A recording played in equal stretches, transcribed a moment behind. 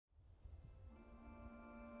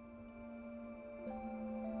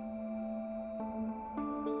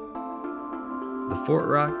Fort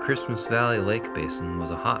Rock Christmas Valley Lake Basin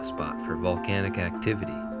was a hotspot for volcanic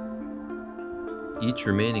activity. Each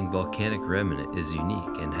remaining volcanic remnant is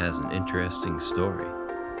unique and has an interesting story.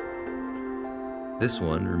 This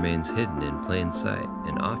one remains hidden in plain sight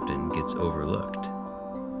and often gets overlooked.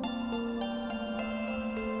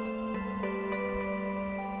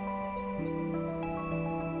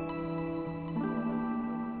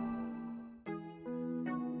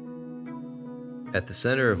 At the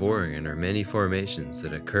center of Oregon are many formations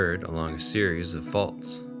that occurred along a series of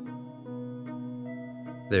faults.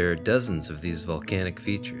 There are dozens of these volcanic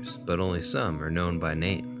features, but only some are known by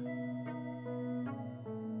name.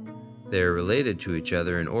 They are related to each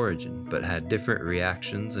other in origin, but had different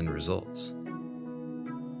reactions and results.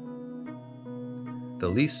 The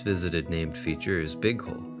least visited named feature is Big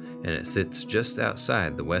Hole, and it sits just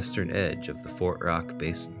outside the western edge of the Fort Rock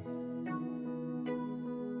Basin.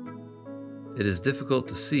 It is difficult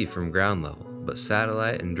to see from ground level, but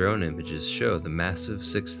satellite and drone images show the massive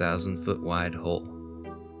 6,000-foot wide hole.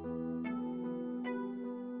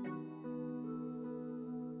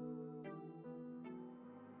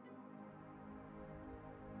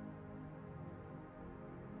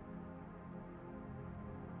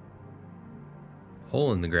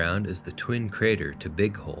 Hole in the ground is the twin crater to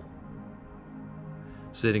Big Hole.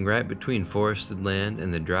 Sitting right between forested land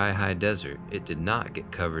and the dry high desert, it did not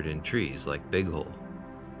get covered in trees like Big Hole.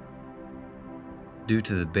 Due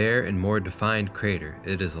to the bare and more defined crater,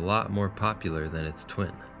 it is a lot more popular than its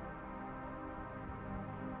twin.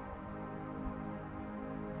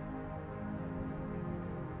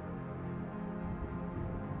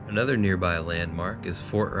 Another nearby landmark is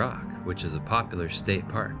Fort Rock, which is a popular state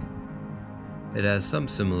park. It has some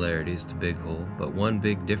similarities to Big Hole, but one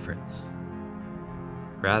big difference.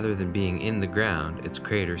 Rather than being in the ground, its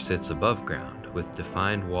crater sits above ground, with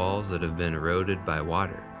defined walls that have been eroded by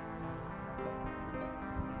water.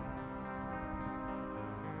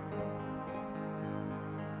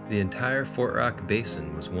 The entire Fort Rock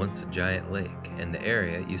Basin was once a giant lake, and the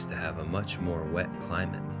area used to have a much more wet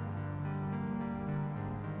climate.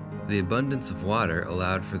 The abundance of water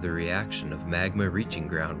allowed for the reaction of magma reaching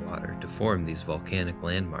groundwater to form these volcanic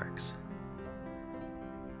landmarks.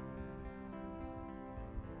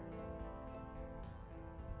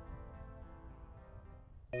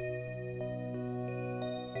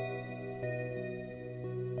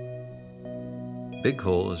 Big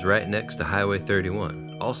Hole is right next to Highway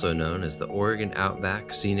 31, also known as the Oregon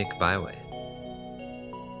Outback Scenic Byway.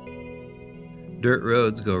 Dirt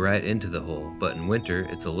roads go right into the hole, but in winter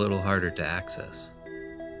it's a little harder to access.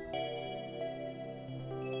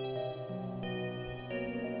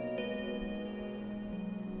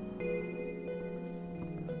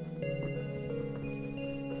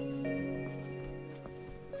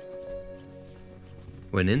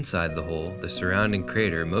 When inside the hole, the surrounding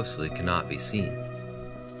crater mostly cannot be seen.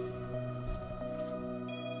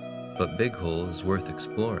 But Big Hole is worth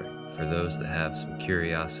exploring for those that have some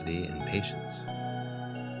curiosity and patience.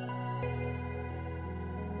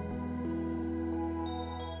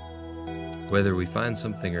 Whether we find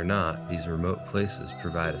something or not, these remote places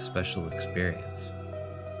provide a special experience.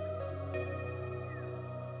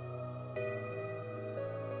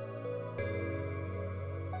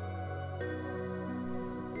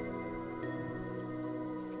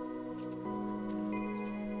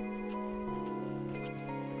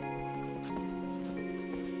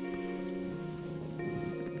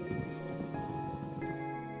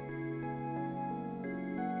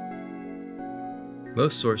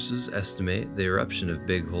 Most sources estimate the eruption of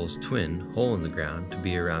Big Hole's twin, Hole in the Ground, to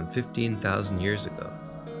be around 15,000 years ago.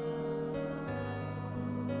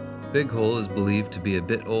 Big Hole is believed to be a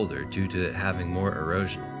bit older due to it having more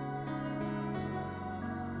erosion.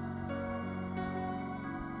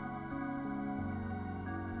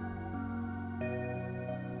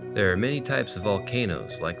 There are many types of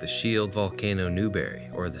volcanoes, like the shield volcano Newberry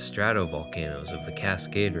or the stratovolcanoes of the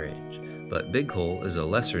Cascade Range, but Big Hole is a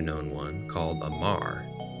lesser-known one called a maar.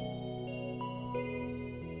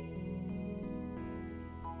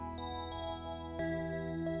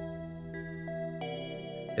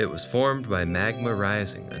 It was formed by magma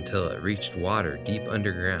rising until it reached water deep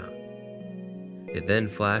underground. It then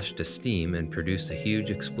flashed to steam and produced a huge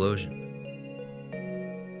explosion.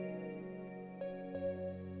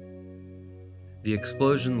 The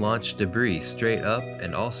explosion launched debris straight up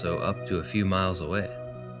and also up to a few miles away.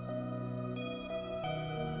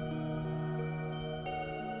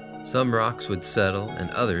 Some rocks would settle and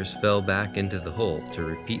others fell back into the hole to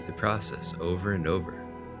repeat the process over and over.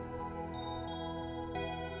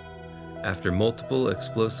 After multiple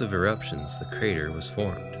explosive eruptions, the crater was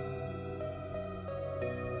formed.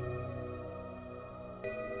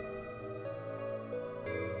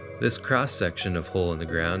 This cross-section of hole in the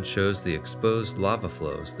ground shows the exposed lava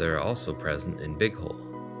flows that are also present in Big Hole.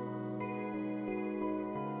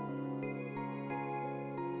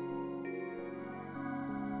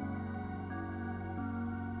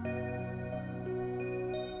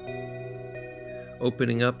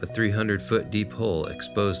 Opening up a 300-foot deep hole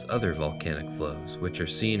exposed other volcanic flows, which are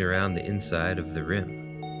seen around the inside of the rim.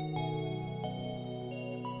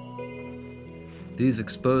 These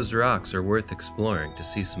exposed rocks are worth exploring to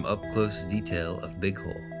see some up-close detail of Big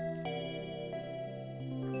Hole.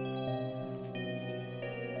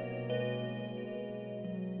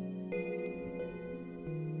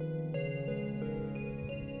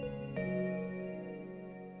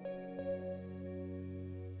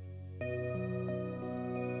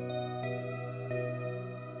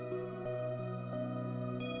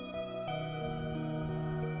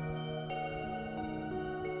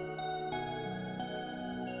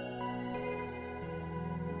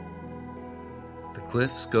 The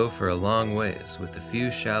cliffs go for a long ways, with a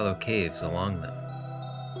few shallow caves along them.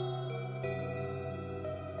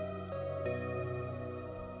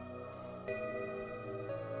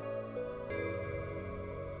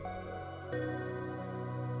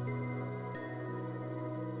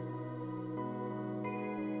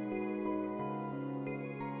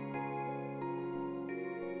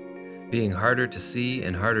 Being harder to see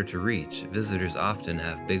and harder to reach, visitors often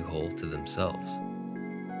have Big Hole to themselves.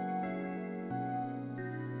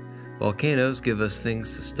 Volcanoes give us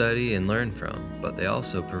things to study and learn from, but they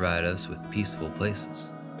also provide us with peaceful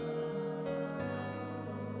places.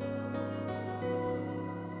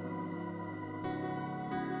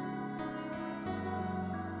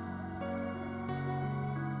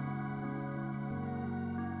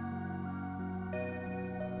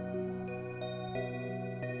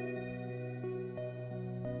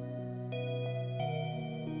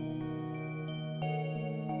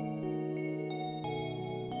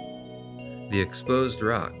 The exposed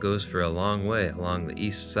rock goes for a long way along the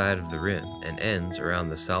east side of the rim and ends around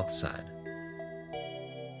the south side.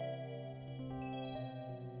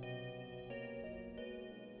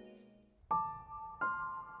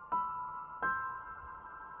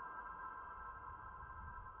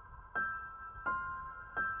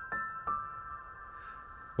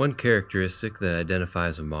 One characteristic that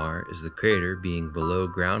identifies a maar is the crater being below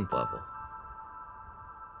ground level.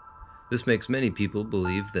 This makes many people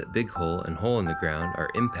believe that Big Hole and Hole in the Ground are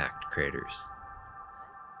impact craters.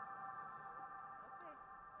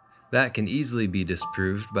 That can easily be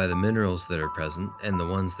disproved by the minerals that are present and the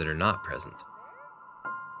ones that are not present.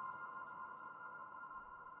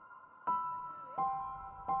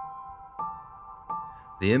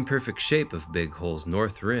 The imperfect shape of Big Hole's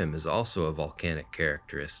north rim is also a volcanic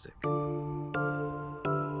characteristic.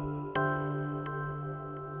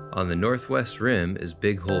 On the northwest rim is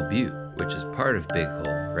Big Hole Butte, which is part of Big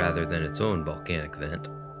Hole rather than its own volcanic vent.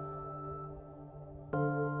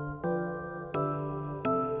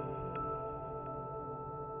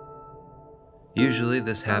 Usually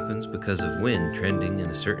this happens because of wind trending in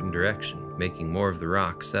a certain direction, making more of the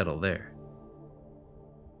rock settle there.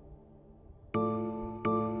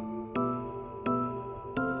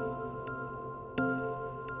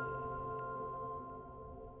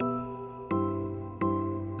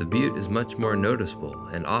 The butte is much more noticeable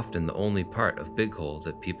and often the only part of Big Hole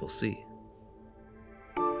that people see.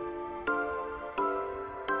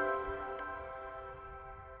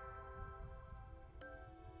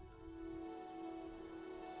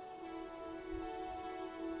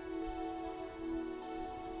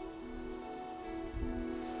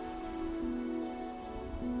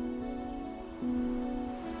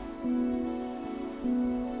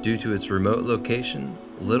 Due to its remote location,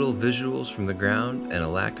 little visuals from the ground, and a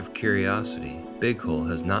lack of curiosity, Big Hole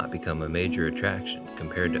has not become a major attraction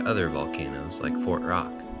compared to other volcanoes like Fort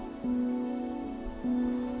Rock.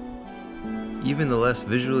 Even the less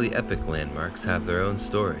visually epic landmarks have their own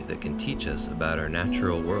story that can teach us about our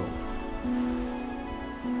natural world.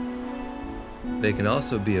 They can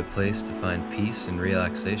also be a place to find peace and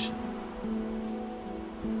relaxation.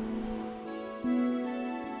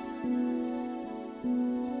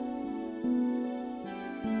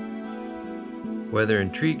 Whether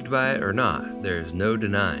intrigued by it or not, there is no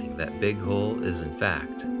denying that Big Hole is in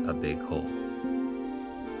fact a big hole.